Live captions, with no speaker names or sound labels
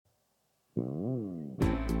This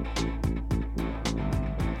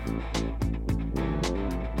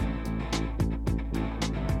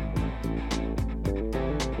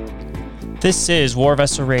is War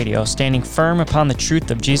Vessel Radio, standing firm upon the truth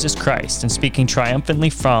of Jesus Christ and speaking triumphantly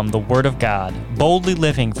from the Word of God, boldly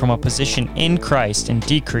living from a position in Christ and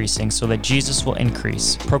decreasing so that Jesus will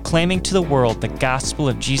increase, proclaiming to the world the gospel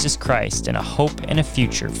of Jesus Christ and a hope and a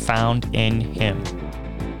future found in Him.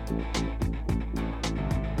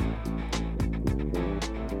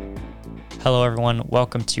 Hello, everyone.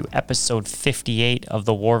 Welcome to episode 58 of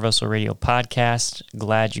the War Vessel Radio podcast.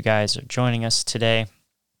 Glad you guys are joining us today.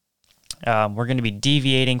 We're going to be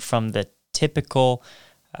deviating from the typical,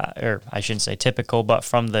 or I shouldn't say typical, but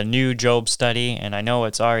from the new Job study. And I know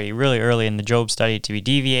it's already really early in the Job study to be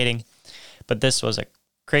deviating, but this was a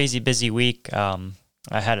crazy busy week. I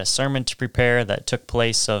had a sermon to prepare that took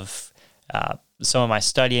place of some of my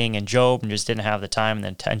studying in Job and just didn't have the time and the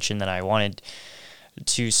attention that I wanted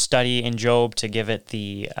to study in Job to give it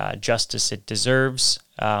the justice it deserves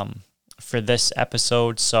for this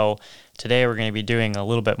episode. So today we're going to be doing a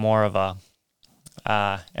little bit more of a,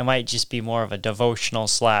 it might just be more of a devotional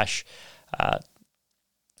slash,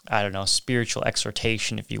 spiritual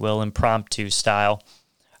exhortation, if you will, impromptu style.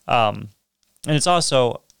 And it's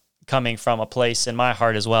also coming from a place in my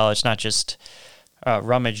heart as well. It's not just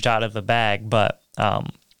rummaged out of the bag, but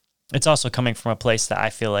it's also coming from a place that I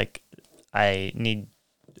feel like I need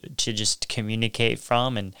to just communicate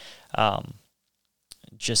from and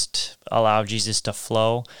just allow Jesus to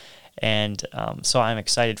flow. And so I'm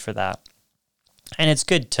excited for that. And it's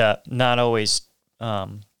good to not always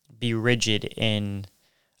be rigid in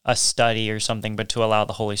a study or something, but to allow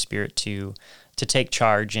the Holy Spirit to take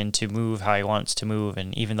charge and to move how He wants to move.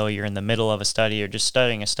 And even though you're in the middle of a study or just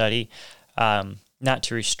studying a study, not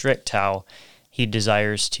to restrict how He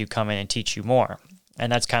desires to come in and teach you more. And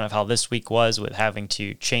that's kind of how this week was, with having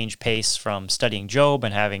to change pace from studying Job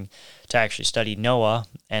and having to actually study Noah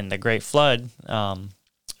and the Great Flood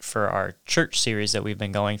for our church series that we've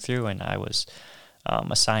been going through. And I was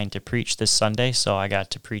assigned to preach this Sunday, so I got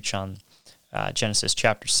to preach on Genesis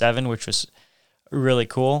chapter 7, which was really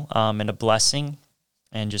cool and a blessing,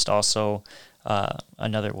 and just also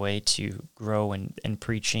another way to grow in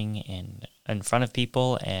preaching in front of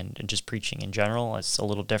people and just preaching in general. It's a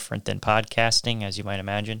little different than podcasting, as you might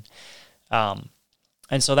imagine. And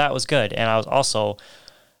so that was good. And I was also,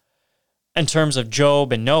 in terms of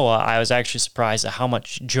Job and Noah, I was actually surprised at how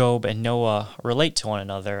much Job and Noah relate to one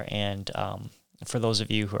another. And for those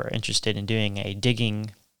of you who are interested in doing a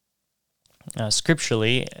digging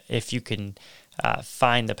scripturally, if you can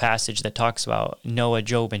find the passage that talks about Noah,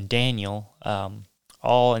 Job, and Daniel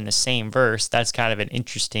all in the same verse, that's kind of an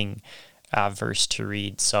interesting verse to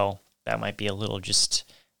read. So that might be a little just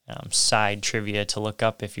side trivia to look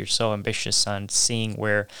up if you're so ambitious on seeing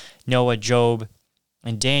where Noah, Job,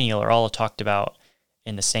 and Daniel are all talked about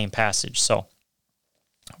in the same passage. So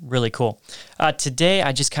really cool. Today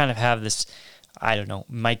I just kind of have this,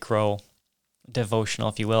 micro devotional,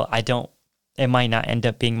 if you will. It might not end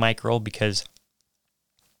up being micro because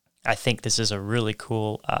I think this is a really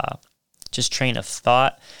cool just train of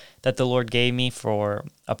thought that the Lord gave me for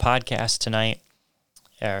a podcast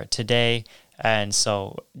today. And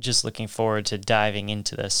so just looking forward to diving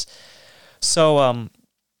into this. So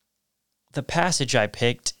the passage I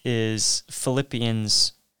picked is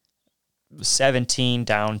Philippians 17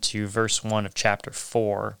 down to verse 1 of chapter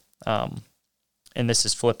 4. And this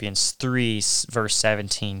is Philippians 3, verse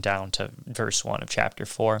 17 down to verse 1 of chapter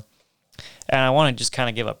 4. And I want to just kind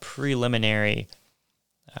of give a preliminary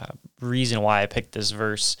reason why I picked this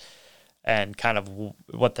verse and kind of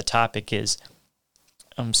what the topic is.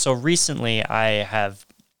 So recently I have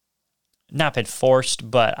not been forced,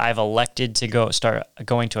 but I've elected to start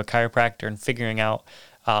going to a chiropractor and figuring out,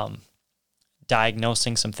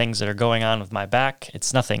 diagnosing some things that are going on with my back.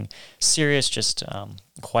 It's nothing serious, just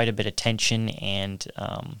quite a bit of tension and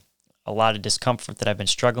a lot of discomfort that I've been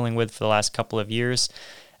struggling with for the last couple of years.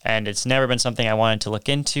 And it's never been something I wanted to look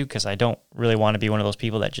into because I don't really want to be one of those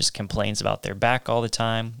people that just complains about their back all the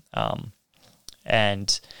time.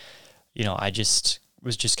 And I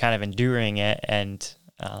was just kind of enduring it and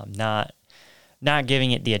not giving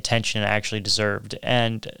it the attention it actually deserved.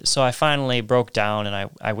 And so I finally broke down and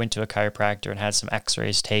I went to a chiropractor and had some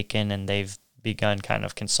x-rays taken, and they've begun kind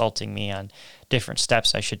of consulting me on different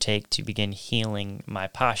steps I should take to begin healing my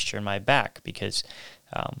posture and my back because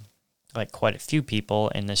like quite a few people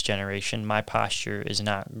in this generation, my posture is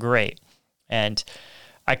not great. And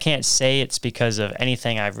I can't say it's because of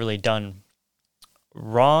anything I've really done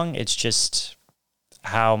wrong. It's just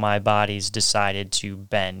how my body's decided to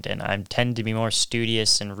bend. And I tend to be more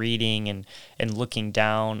studious in reading and looking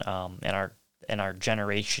down, and our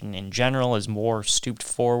generation in general is more stooped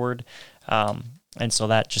forward. And so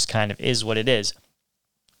that just kind of is what it is.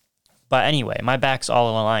 But anyway, my back's all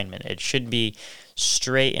in alignment. It should be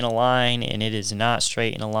straight in a line, and it is not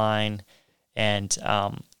straight in a line, and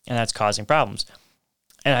that's causing problems.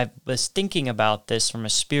 And I was thinking about this from a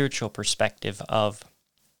spiritual perspective of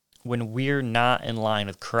when we're not in line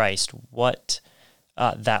with Christ, what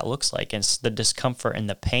that looks like, and the discomfort and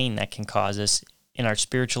the pain that can cause us in our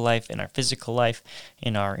spiritual life, in our physical life,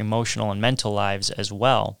 in our emotional and mental lives as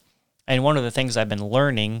well. And one of the things I've been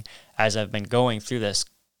learning as I've been going through this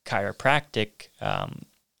chiropractic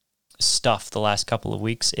stuff the last couple of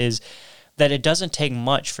weeks is that it doesn't take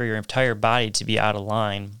much for your entire body to be out of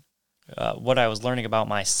line. What I was learning about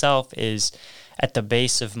myself is at the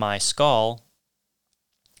base of my skull,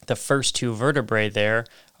 the first two vertebrae there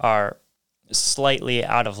are slightly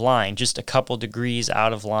out of line, just a couple degrees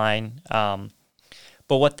out of line.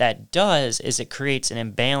 But what that does is it creates an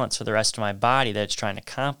imbalance for the rest of my body that it's trying to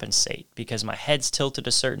compensate, because my head's tilted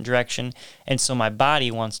a certain direction, and so my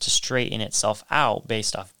body wants to straighten itself out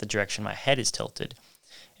based off the direction my head is tilted.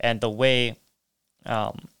 And the way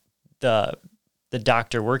the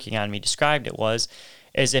doctor working on me described it was,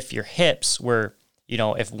 as if your hips were,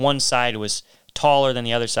 if one side was taller than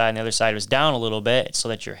the other side and the other side was down a little bit so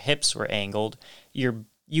that your hips were angled,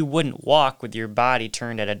 you wouldn't walk with your body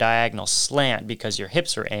turned at a diagonal slant because your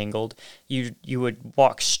hips are angled. You would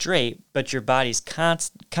walk straight, but your body's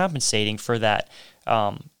compensating for that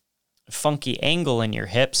funky angle in your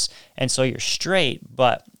hips, and so you're straight,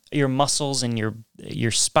 but your muscles and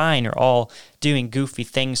your spine are all doing goofy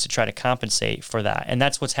things to try to compensate for that. And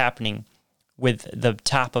that's what's happening with the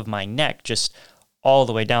top of my neck, just all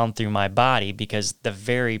the way down through my body, because the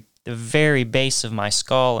very base of my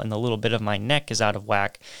skull and the little bit of my neck is out of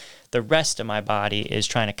whack. The rest of my body is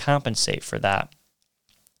trying to compensate for that,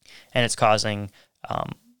 and it's causing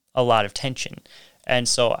a lot of tension. And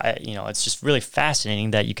so, it's just really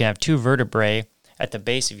fascinating that you can have two vertebrae at the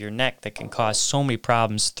base of your neck that can cause so many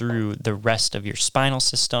problems through the rest of your spinal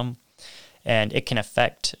system, and it can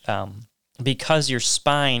affect because your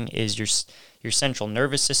spine is your central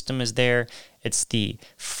nervous system is there. It's the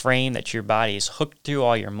frame that your body is hooked through,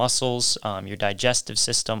 all your muscles, your digestive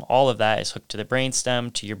system, all of that is hooked to the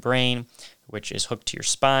brainstem, to your brain, which is hooked to your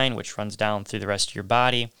spine, which runs down through the rest of your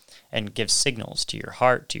body and gives signals to your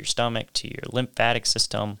heart, to your stomach, to your lymphatic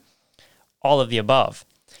system, all of the above.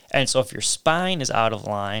 And so if your spine is out of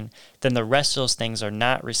line, then the rest of those things are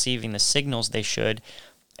not receiving the signals they should,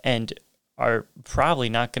 and are probably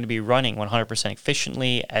not going to be running 100%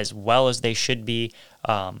 efficiently as well as they should be,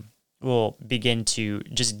 will begin to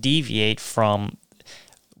just deviate from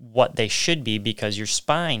what they should be because your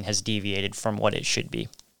spine has deviated from what it should be.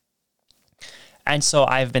 And so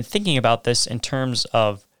I've been thinking about this in terms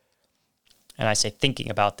of, and I say thinking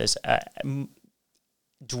about this,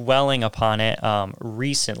 dwelling upon it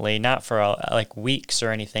recently, not for like weeks or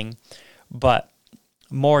anything, but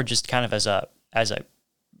more just kind of as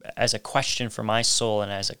a question for my soul,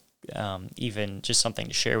 and as a even just something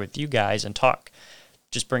to share with you guys and talk,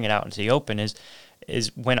 just bring it out into the open,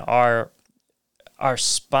 is when our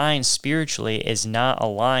spine spiritually is not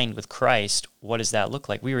aligned with Christ, what does that look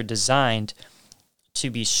like? We were designed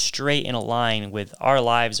to be straight in a line with our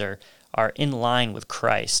lives are in line with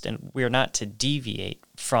Christ, and we're not to deviate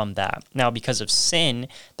from that. Now, because of sin,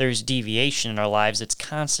 there's deviation in our lives. It's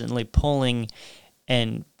constantly pulling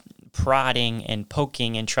and prodding and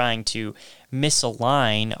poking and trying to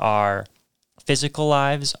misalign our physical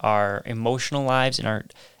lives, our emotional lives,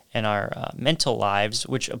 and our mental lives,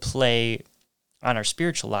 which play on our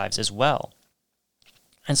spiritual lives as well.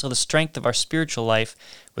 And so the strength of our spiritual life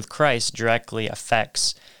with Christ directly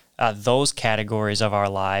affects those categories of our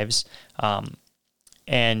lives,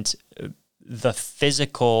 and the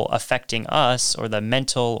physical affecting us, or the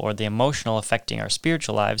mental or the emotional affecting our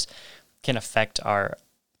spiritual lives, can affect our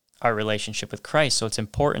relationship with Christ. So it's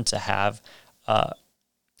important to have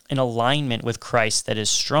an alignment with Christ that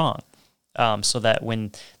is strong, so that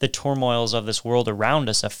when the turmoils of this world around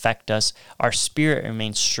us affect us, our spirit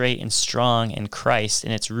remains straight and strong in Christ,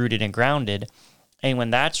 and it's rooted and grounded. And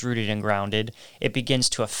when that's rooted and grounded, it begins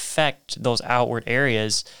to affect those outward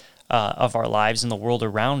areas of our lives and the world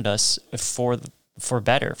around us for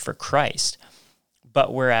better, for Christ.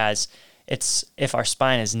 But whereas if our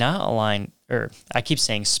spine is not aligned, or I keep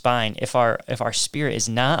saying spine, if our spirit is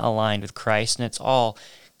not aligned with Christ, and it's all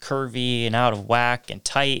curvy and out of whack and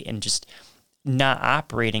tight and just not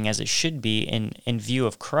operating as it should be in view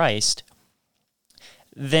of Christ,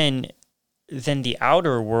 then then the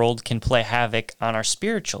outer world can play havoc on our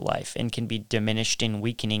spiritual life and can be diminished and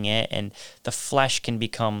weakening it, and the flesh can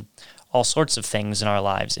become all sorts of things in our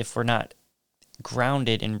lives if we're not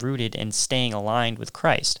grounded and rooted and staying aligned with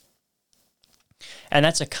Christ. And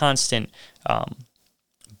that's a constant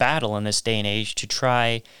battle in this day and age to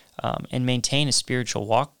try and maintain a spiritual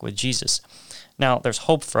walk with Jesus. Now, there's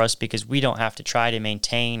hope for us because we don't have to try to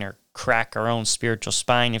maintain or crack our own spiritual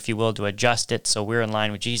spine, if you will, to adjust it so we're in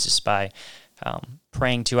line with Jesus by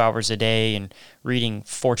praying 2 hours a day and reading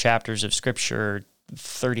 4 chapters of Scripture,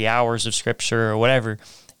 30 hours of Scripture, or whatever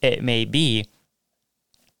it may be,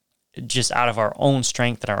 just out of our own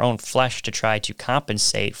strength and our own flesh to try to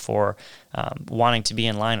compensate for wanting to be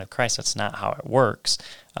in line with Christ. That's not how it works.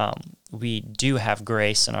 We do have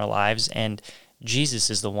grace in our lives, and Jesus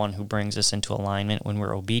is the one who brings us into alignment when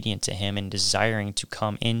we're obedient to Him and desiring to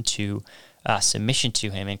come into submission to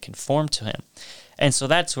Him and conform to Him. And so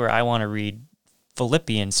that's where I want to read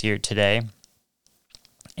Philippians here today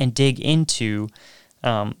and dig into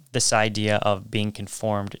this idea of being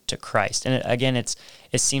conformed to Christ. And again, it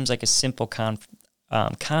seems like a simple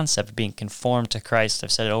concept, being conformed to Christ.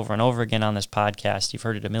 I've said it over and over again on this podcast. You've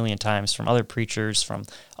heard it a million times from other preachers, from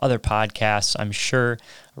other podcasts. I'm sure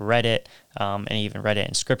read it and even read it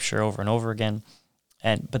in Scripture over and over again.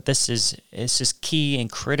 But this is key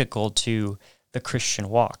and critical to the Christian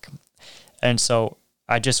walk. And so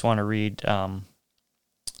I just want to read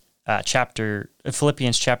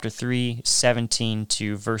Philippians chapter 3, 17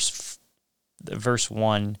 to verse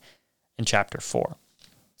 1 in chapter 4.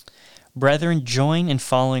 Brethren, join in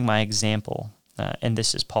following my example, and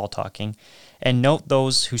this is Paul talking, and note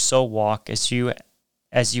those who so walk as you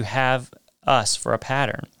have us for a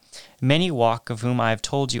pattern. Many walk, of whom I have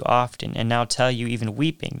told you often, and now tell you even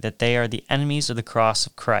weeping, that they are the enemies of the cross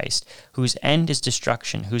of Christ, whose end is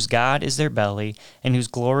destruction, whose God is their belly, and whose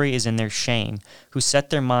glory is in their shame, who set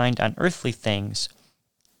their mind on earthly things.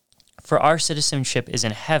 For our citizenship is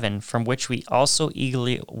in heaven, from which we also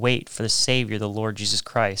eagerly wait for the Savior, the Lord Jesus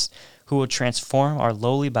Christ, who will transform our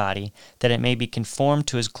lowly body, that it may be conformed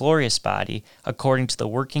to His glorious body, according to the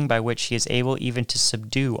working by which He is able even to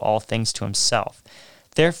subdue all things to Himself.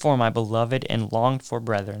 Therefore, my beloved and longed for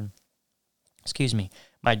brethren,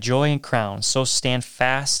 my joy and crown, so stand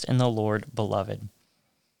fast in the Lord, beloved.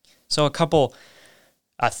 So a couple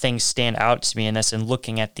things stand out to me in this and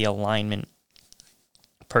looking at the alignment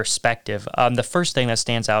perspective. The first thing that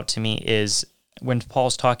stands out to me is when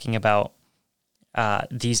Paul's talking about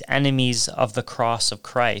these enemies of the cross of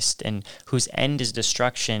Christ, and whose end is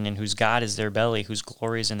destruction, and whose God is their belly, whose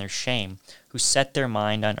glory is in their shame, who set their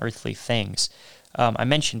mind on earthly things. I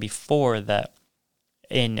mentioned before that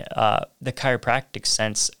in the chiropractic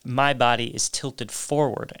sense, my body is tilted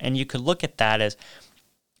forward, and you could look at that as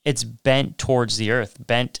it's bent towards the earth,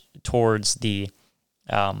 bent towards the,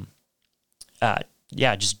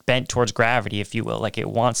 just bent towards gravity, if you will, like it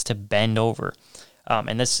wants to bend over.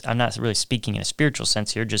 And this, I'm not really speaking in a spiritual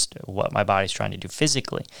sense here, just what my body's trying to do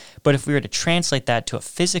physically. But if we were to translate that to a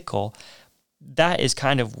physical, that is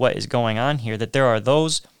kind of what is going on here, that there are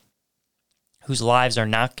those whose lives are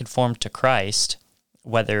not conformed to Christ,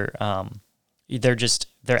 whether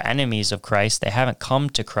they're enemies of Christ, they haven't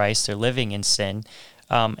come to Christ, they're living in sin,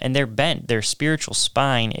 and they're bent, their spiritual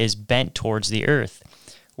spine is bent towards the earth.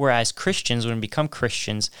 Whereas Christians, when we become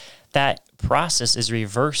Christians, that process is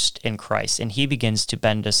reversed in Christ, and He begins to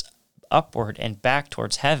bend us upward and back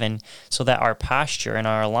towards heaven, so that our posture and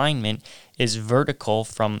our alignment is vertical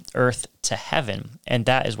from earth to heaven. And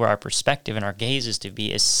that is where our perspective and our gaze is to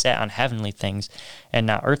be, is set on heavenly things and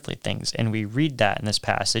not earthly things. And we read that in this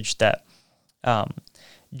passage that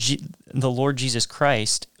the Lord Jesus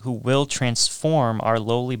Christ, who will transform our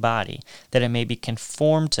lowly body, that it may be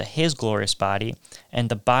conformed to His glorious body, and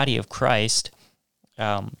the body of Christ,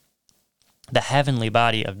 the heavenly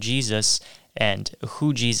body of Jesus, and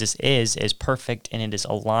who Jesus is perfect, and it is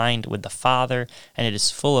aligned with the Father, and it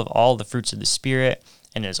is full of all the fruits of the Spirit,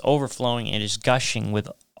 and it is overflowing, and it is gushing with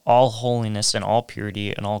all holiness and all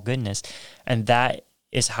purity and all goodness. And that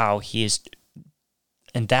is how He is,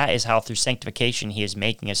 and that is how through sanctification He is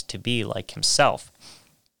making us to be like Himself.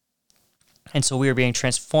 And so we are being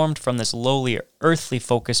transformed from this lowly, earthly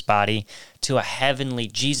focused body to a heavenly,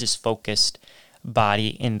 Jesus-focused body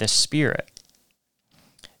in the Spirit.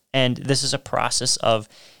 And this is a process of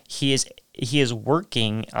He is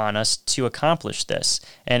working on us to accomplish this.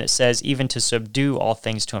 And it says even to subdue all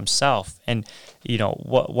things to Himself. And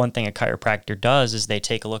one thing a chiropractor does is they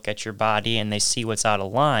take a look at your body and they see what's out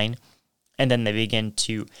of line, and then they begin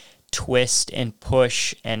to twist and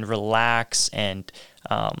push and relax and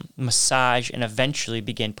massage and eventually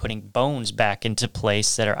begin putting bones back into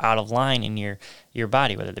place that are out of line in your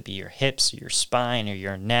body, whether it be your hips, or your spine, or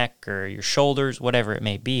your neck, or your shoulders, whatever it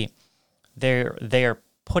may be. They are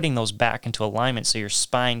putting those back into alignment so your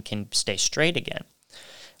spine can stay straight again.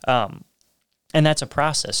 And that's a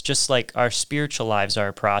process, just like our spiritual lives are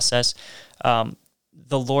a process.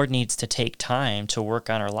 The Lord needs to take time to work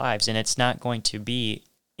on our lives, and it's not going to be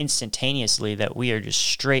instantaneously that we are just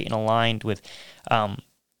straight and aligned with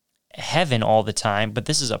heaven all the time, but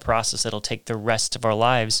this is a process that'll take the rest of our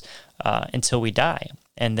lives until we die.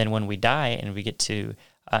 And then when we die and we get to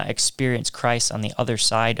experience Christ on the other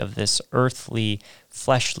side of this earthly,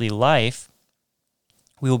 fleshly life,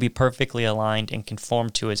 we will be perfectly aligned and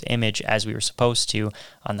conformed to his image as we were supposed to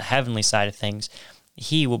on the heavenly side of things.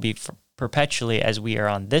 He will be perpetually, as we are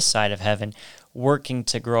on this side of heaven, working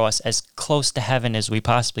to grow us as close to heaven as we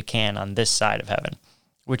possibly can on this side of heaven,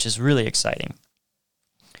 which is really exciting.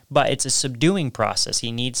 But it's a subduing process.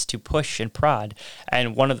 He needs to push and prod.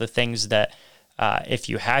 And one of the things that if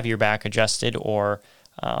you have your back adjusted or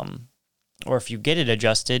if you get it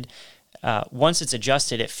adjusted, once it's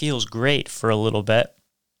adjusted, it feels great for a little bit.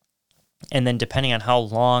 And then depending on how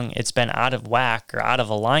long it's been out of whack or out of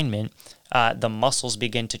alignment, the muscles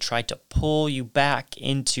begin to try to pull you back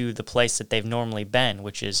into the place that they've normally been,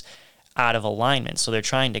 which is out of alignment. So they're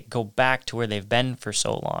trying to go back to where they've been for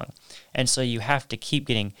so long. And so you have to keep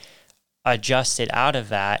getting adjusted out of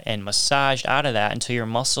that and massaged out of that until your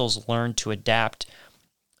muscles learn to adapt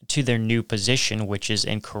to their new position, which is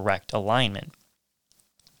in correct alignment.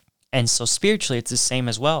 And so spiritually, it's the same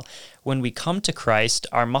as well. When we come to Christ,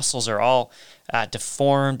 our muscles are all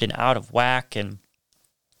deformed and out of whack, and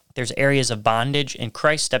there's areas of bondage, and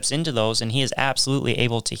Christ steps into those, and he is absolutely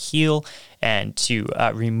able to heal and to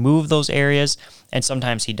remove those areas, and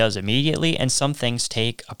sometimes he does immediately, and some things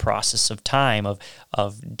take a process of time,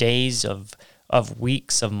 of days, of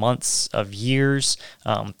weeks, of months, of years,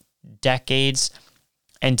 decades,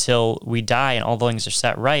 until we die and all things are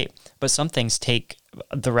set right. But some things take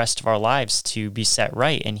the rest of our lives to be set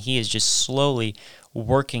right, and he is just slowly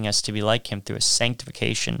working us to be like him through a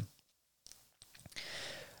sanctification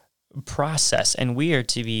process, and we are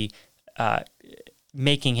to be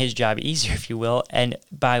making his job easier, if you will, and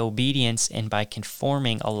by obedience and by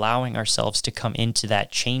conforming, allowing ourselves to come into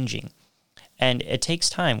that changing. And it takes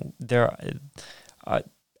time.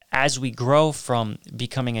 As we grow from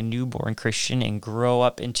becoming a newborn Christian and grow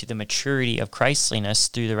up into the maturity of Christliness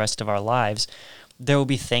through the rest of our lives, there will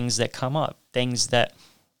be things that come up, things that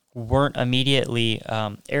weren't immediately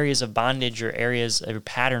areas of bondage or areas or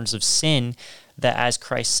patterns of sin that as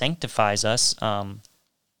Christ sanctifies us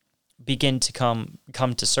begin to come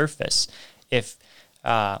to surface. If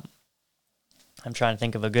I'm trying to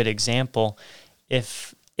think of a good example,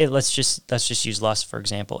 let's just use lust for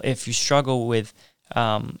example. If you struggle with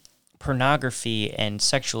pornography and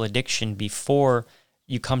sexual addiction before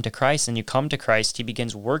you come to Christ, and you come to Christ, he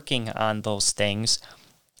begins working on those things,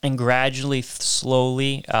 and gradually,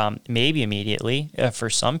 slowly, maybe immediately for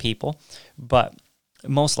some people, but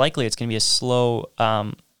most likely it's going to be a slow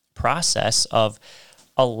process of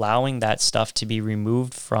allowing that stuff to be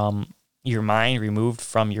removed from your mind, removed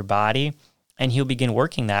from your body, and he'll begin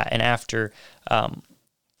working that. And after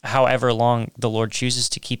however long the Lord chooses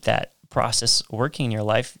to keep that process working in your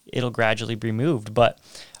life, it'll gradually be removed. But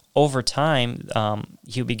over time,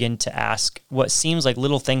 you begin to ask what seems like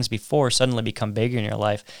little things before suddenly become bigger in your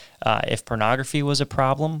life. If pornography was a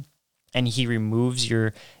problem and he removes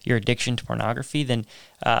your addiction to pornography, then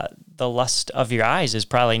the lust of your eyes is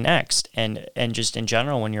probably next, and just in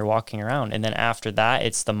general when you're walking around. And then after that,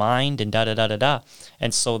 it's the mind and da-da-da-da-da.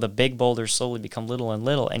 And so the big boulders slowly become little and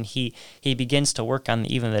little, and he begins to work on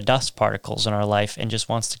even the dust particles in our life and just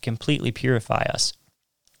wants to completely purify us,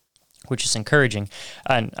 which is encouraging.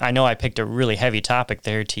 And I know I picked a really heavy topic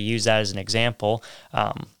there to use that as an example,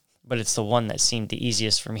 but it's the one that seemed the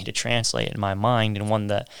easiest for me to translate in my mind, and one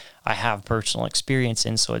that I have personal experience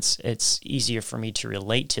in, so it's easier for me to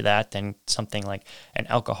relate to that than something like an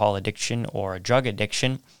alcohol addiction or a drug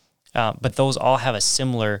addiction. But those all have a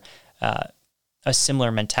similar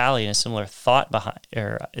mentality and a similar thought behind,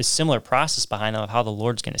 or a similar process behind them of how the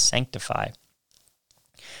Lord's going to sanctify.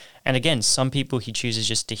 And again, some people he chooses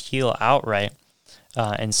just to heal outright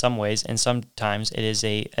in some ways, and sometimes it is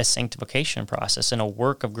a sanctification process and a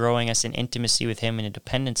work of growing us in intimacy with him and a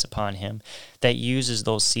dependence upon him that uses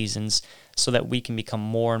those seasons so that we can become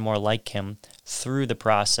more and more like him through the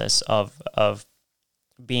process of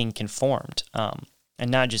being conformed,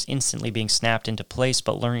 and not just instantly being snapped into place,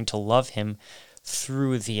 but learning to love him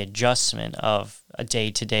through the adjustment of a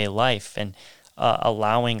day-to-day life, and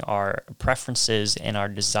allowing our preferences and our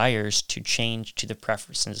desires to change to the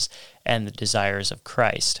preferences and the desires of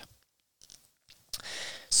Christ.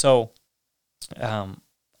 So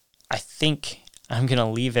I think I'm going to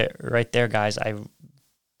leave it right there, guys.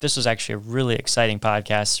 This was actually a really exciting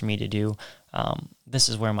podcast for me to do. This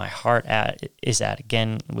is where my heart is at,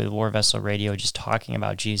 again, with War Vessel Radio, just talking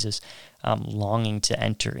about Jesus, longing to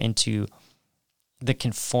enter into the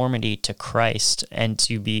conformity to Christ and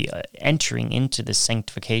to be entering into the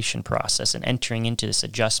sanctification process and entering into this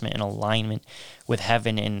adjustment and alignment with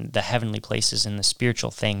heaven and the heavenly places and the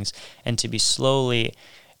spiritual things, and to be slowly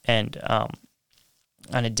and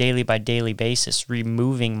on a daily by daily basis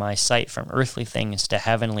removing my sight from earthly things to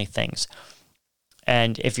heavenly things.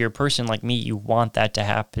 And if you're a person like me, you want that to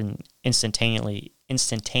happen instantaneously.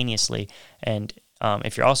 And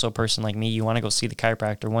if you're also a person like me, you want to go see the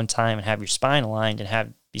chiropractor one time and have your spine aligned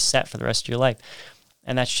and be set for the rest of your life.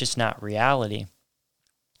 And that's just not reality.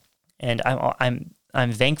 And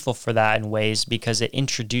I'm thankful for that in ways, because it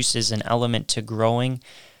introduces an element to growing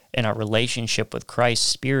in our relationship with Christ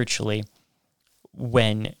spiritually,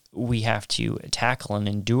 when we have to tackle and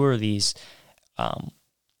endure these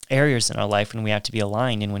areas in our life, and we have to be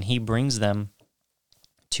aligned. And when he brings them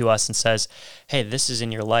to us and says, hey, this is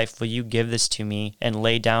in your life, will you give this to me and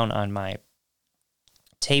lay down on my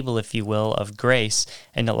table, if you will, of grace,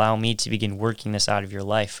 and allow me to begin working this out of your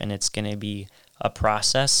life? And it's going to be a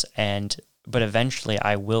process, but eventually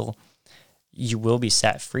you will be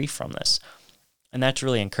set free from this. And that's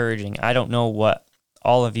really encouraging. I don't know what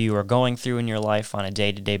all of you are going through in your life on a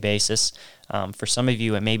day-to-day basis. For some of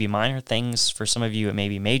you, it may be minor things. For some of you, it may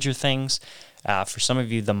be major things. For some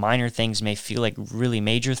of you, the minor things may feel like really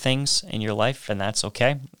major things in your life, and that's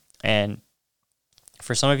okay. And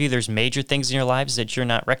for some of you, there's major things in your lives that you're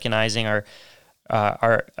not recognizing, or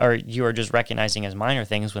you are just recognizing as minor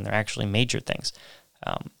things when they're actually major things.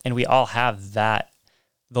 And we all have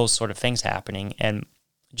those sort of things happening, and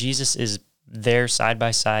Jesus is there side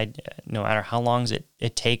by side, no matter how long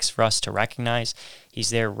it takes for us to recognize. He's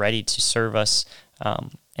there ready to serve us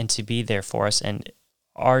and to be there for us. And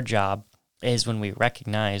our job is, when we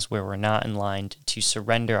recognize where we're not in line, to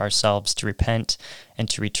surrender ourselves, to repent and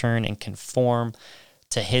to return and conform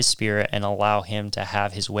to his spirit and allow him to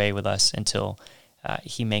have his way with us until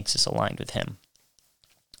he makes us aligned with him.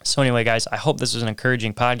 So anyway, guys, I hope this was an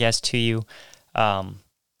encouraging podcast to you.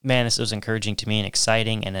 Man, this was encouraging to me and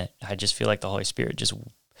exciting, and I just feel like the Holy Spirit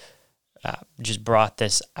just brought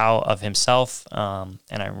this out of himself, and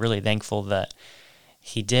I'm really thankful that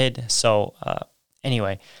he did. So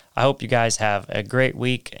anyway, I hope you guys have a great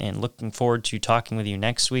week, and looking forward to talking with you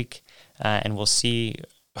next week, and we'll see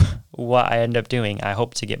what I end up doing. I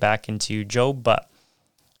hope to get back into Job, but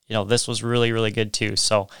this was really, really good too.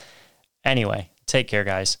 So anyway, take care,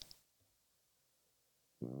 guys.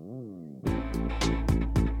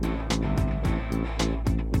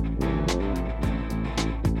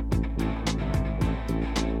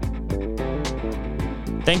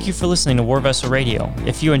 Thank you for listening to War Vessel Radio.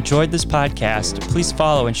 If you enjoyed this podcast, please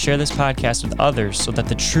follow and share this podcast with others so that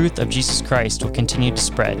the truth of Jesus Christ will continue to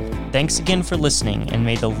spread. Thanks again for listening, and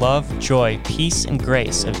may the love, joy, peace, and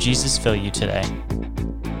grace of Jesus fill you today.